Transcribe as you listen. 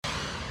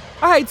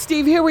All right,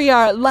 Steve, here we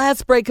are.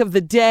 Last break of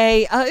the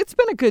day. It's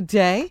been a good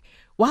day.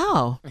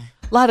 Wow. A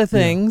lot of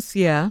things.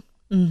 Yeah.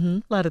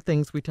 A lot of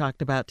things we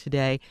talked about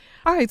today.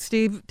 All right,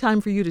 Steve,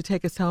 time for you to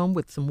take us home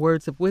with some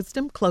words of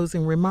wisdom,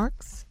 closing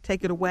remarks.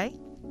 Take it away.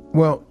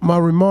 Well, my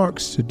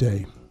remarks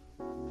today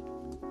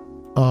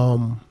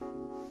are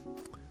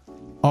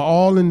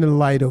all in the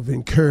light of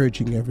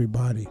encouraging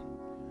everybody.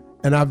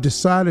 And I've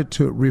decided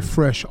to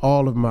refresh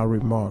all of my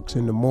remarks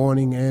in the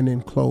morning and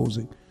in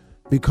closing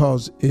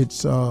because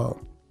it's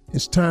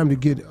time to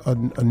get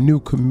a new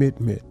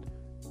commitment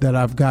that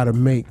I've got to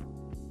make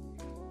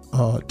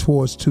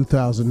towards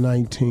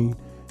 2019.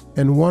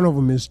 And one of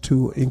them is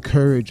to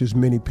encourage as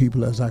many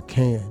people as I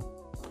can.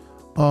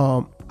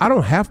 I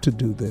don't have to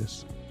do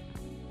this,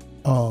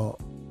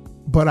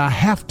 but I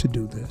have to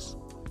do this.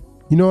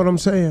 You know what I'm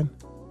saying?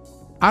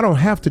 I don't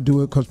have to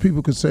do it because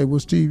people could say, well,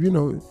 Steve,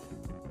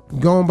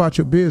 go on about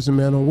your business,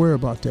 man. Don't worry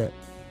about that.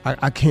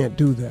 I can't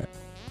do that.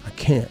 I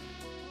can't.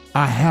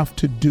 I have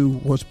to do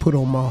what's put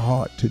on my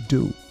heart to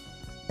do.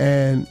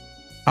 And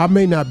I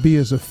may not be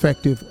as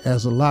effective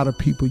as a lot of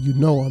people.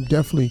 I'm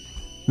definitely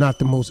not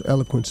the most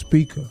eloquent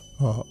speaker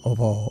of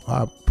all.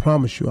 I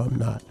promise you I'm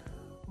not.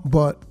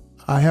 But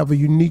I have a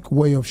unique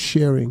way of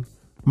sharing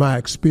my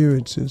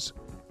experiences.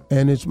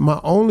 And it's my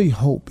only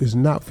hope is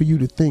not for you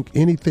to think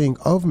anything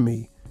of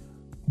me,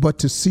 but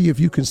to see if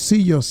you can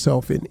see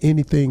yourself in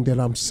anything that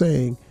I'm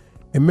saying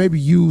and maybe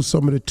use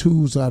some of the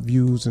tools I've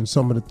used and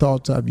some of the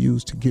thoughts I've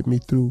used to get me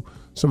through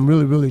some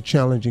really, really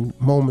challenging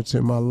moments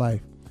in my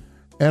life.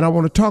 And I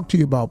want to talk to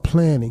you about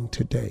planning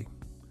today.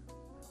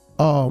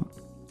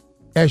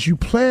 As you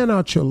plan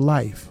out your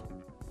life,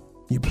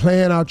 you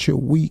plan out your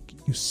week,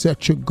 you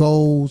set your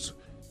goals,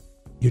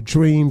 your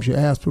dreams, your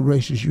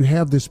aspirations, you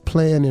have this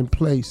plan in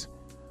place.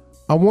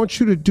 I want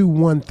you to do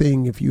one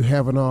thing if you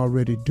haven't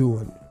already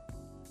doing it.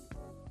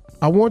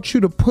 I want you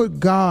to put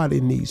God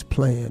in these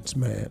plans,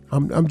 man.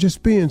 I'm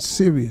just being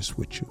serious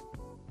with you.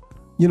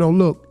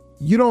 Look,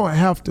 you don't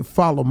have to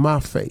follow my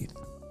faith.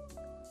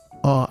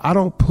 I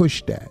don't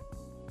push that.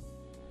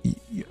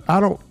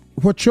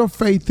 What your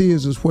faith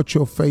is what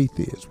your faith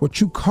is.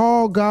 What you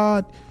call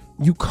God,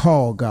 you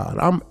call God.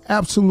 I'm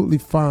absolutely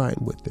fine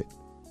with it.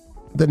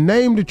 The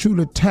name that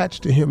you'll attach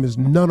to him is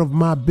none of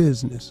my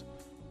business.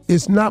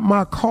 It's not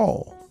my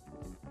call.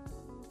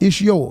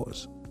 It's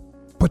yours.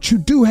 But you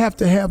do have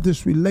to have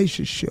this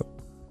relationship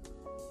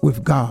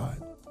with God.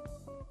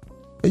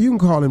 And you can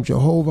call him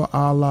Jehovah,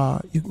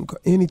 Allah. You can call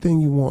anything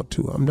you want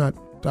to.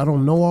 I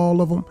don't know all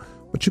of them,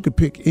 but you can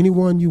pick any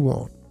one you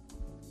want.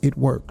 It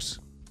works.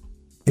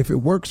 If it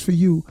works for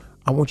you,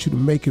 I want you to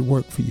make it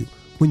work for you.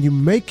 When you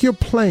make your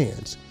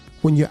plans,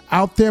 when you're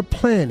out there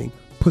planning,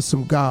 put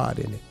some God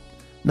in it.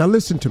 Now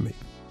listen to me.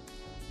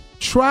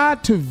 Try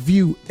to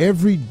view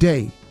every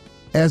day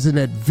as an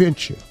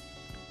adventure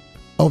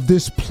of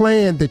this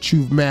plan that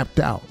you've mapped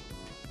out.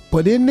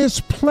 But in this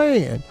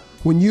plan,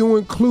 when you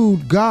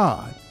include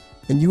God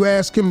and you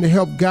ask him to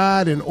help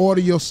guide and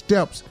order your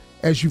steps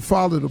as you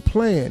follow the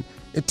plan,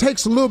 it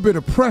takes a little bit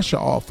of pressure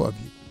off of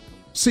you.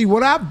 See,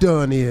 what I've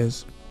done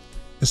is,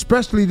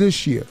 especially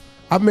this year,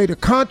 I've made a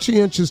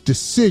conscientious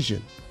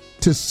decision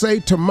to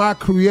say to my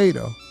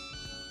Creator,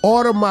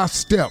 order my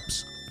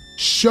steps,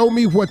 show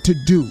me what to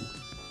do,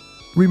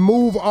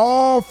 remove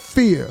all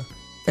fear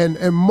and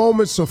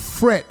moments of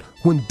fret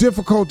when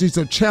difficulties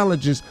or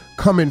challenges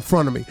come in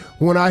front of me.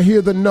 When I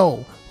hear the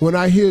no, when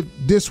I hear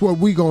this what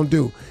we gonna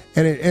do,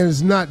 and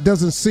it's not,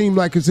 doesn't seem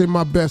like it's in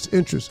my best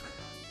interest.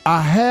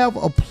 I have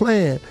a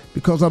plan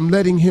because I'm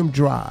letting him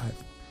drive.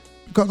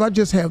 Because I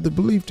just have the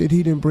belief that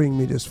he didn't bring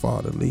me this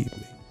far to leave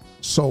me.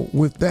 So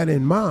with that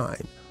in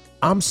mind,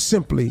 I'm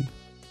simply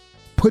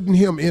putting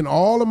him in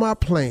all of my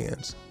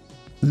plans,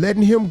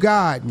 letting him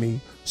guide me.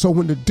 So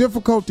when the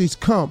difficulties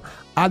come,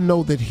 I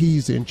know that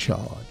he's in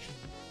charge.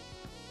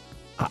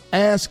 I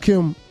ask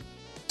him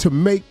to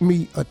make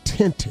me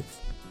attentive,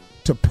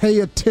 to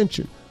pay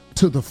attention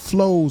to the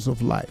flows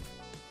of life,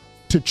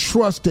 to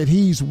trust that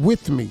he's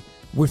with me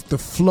with the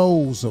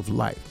flows of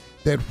life,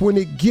 that when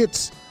it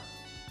gets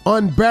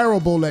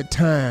unbearable at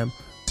time,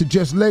 to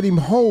just let him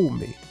hold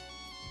me,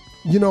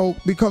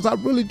 because I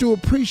really do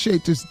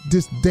appreciate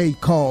this day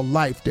called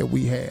life that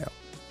we have,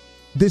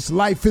 this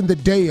life in the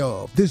day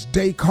of, this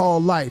day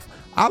called life.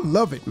 I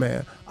love it,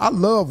 man. I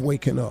love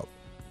waking up.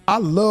 I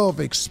love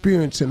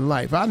experiencing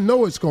life. I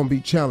know it's going to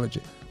be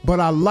challenging, but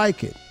I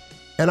like it.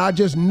 And I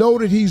just know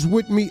that he's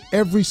with me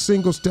every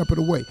single step of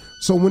the way.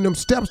 So when them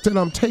steps that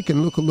I'm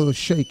taking look a little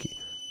shaky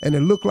and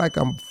it look like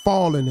I'm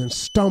falling and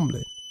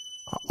stumbling,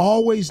 I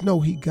always know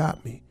he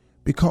got me,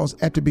 because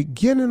at the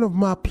beginning of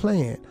my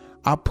plan,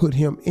 I put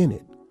him in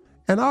it.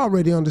 And I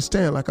already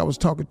understand, like I was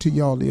talking to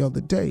y'all the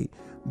other day,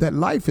 that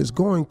life is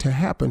going to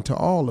happen to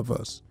all of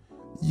us.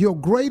 Your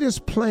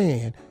greatest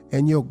plan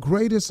and your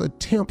greatest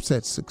attempts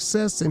at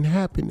success and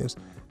happiness,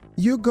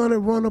 you're going to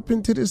run up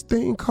into this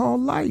thing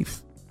called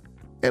life.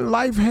 And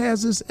life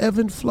has its ebb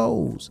and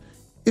flows,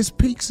 its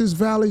peaks, its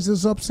valleys,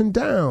 its ups and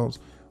downs.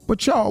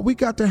 But y'all, we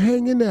got to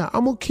hang in there.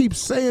 I'm going to keep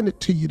saying it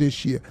to you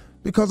this year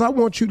because I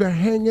want you to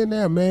hang in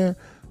there, man.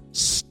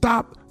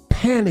 Stop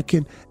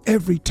panicking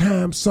every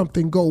time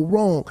something go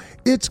wrong.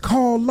 It's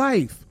called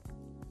life.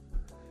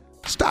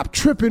 Stop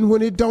tripping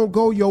when it don't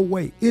go your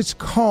way. It's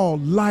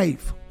called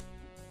life.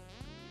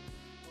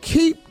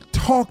 Keep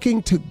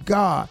talking to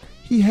God.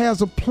 He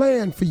has a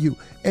plan for you.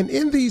 And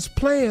in these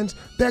plans,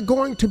 they're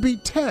going to be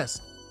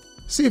tests.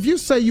 See, if you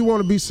say you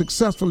want to be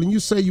successful and you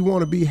say you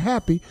want to be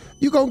happy,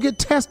 you're going to get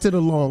tested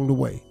along the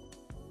way.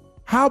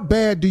 How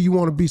bad do you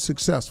want to be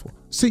successful?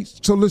 See,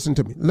 so listen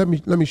to me. Let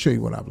me show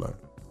you what I've learned.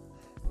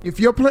 If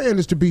your plan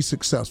is to be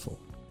successful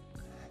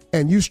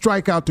and you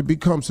strike out to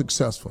become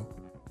successful,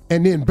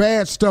 and then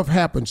bad stuff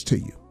happens to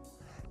you,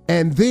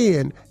 and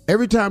then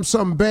every time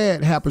something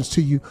bad happens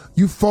to you,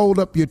 you fold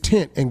up your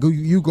tent and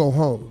you go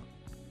home.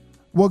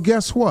 Well,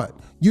 guess what?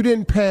 You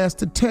didn't pass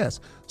the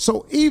test.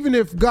 So even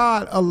if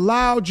God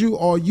allowed you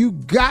or you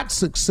got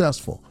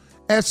successful,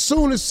 as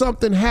soon as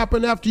something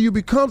happened after you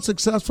become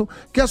successful,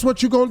 guess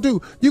what you're going to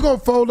do? You're going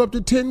to fold up the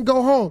tent and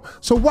go home.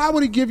 So why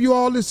would he give you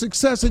all this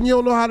success and you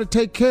don't know how to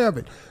take care of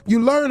it? You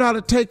learn how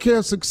to take care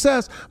of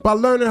success by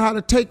learning how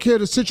to take care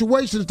of the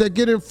situations that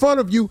get in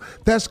front of you.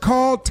 That's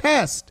called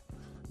test.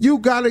 You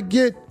got to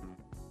get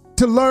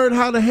to learn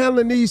how to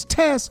handle these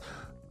tests.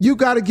 You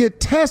got to get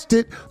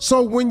tested,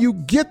 so when you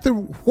get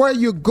where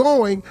you're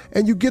going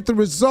and you get the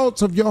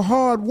results of your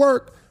hard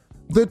work,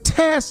 the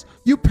test,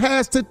 you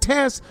pass the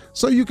test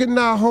so you can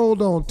now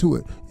hold on to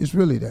it. It's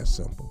really that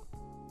simple.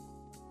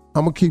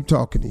 I'm going to keep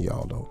talking to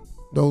y'all, though.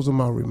 Those are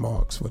my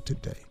remarks for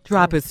today.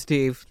 Drop it,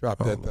 Steve. Drop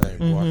that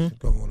thing.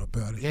 Go on up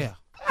out of here. Yeah.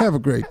 Have a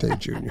great day,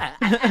 Junior.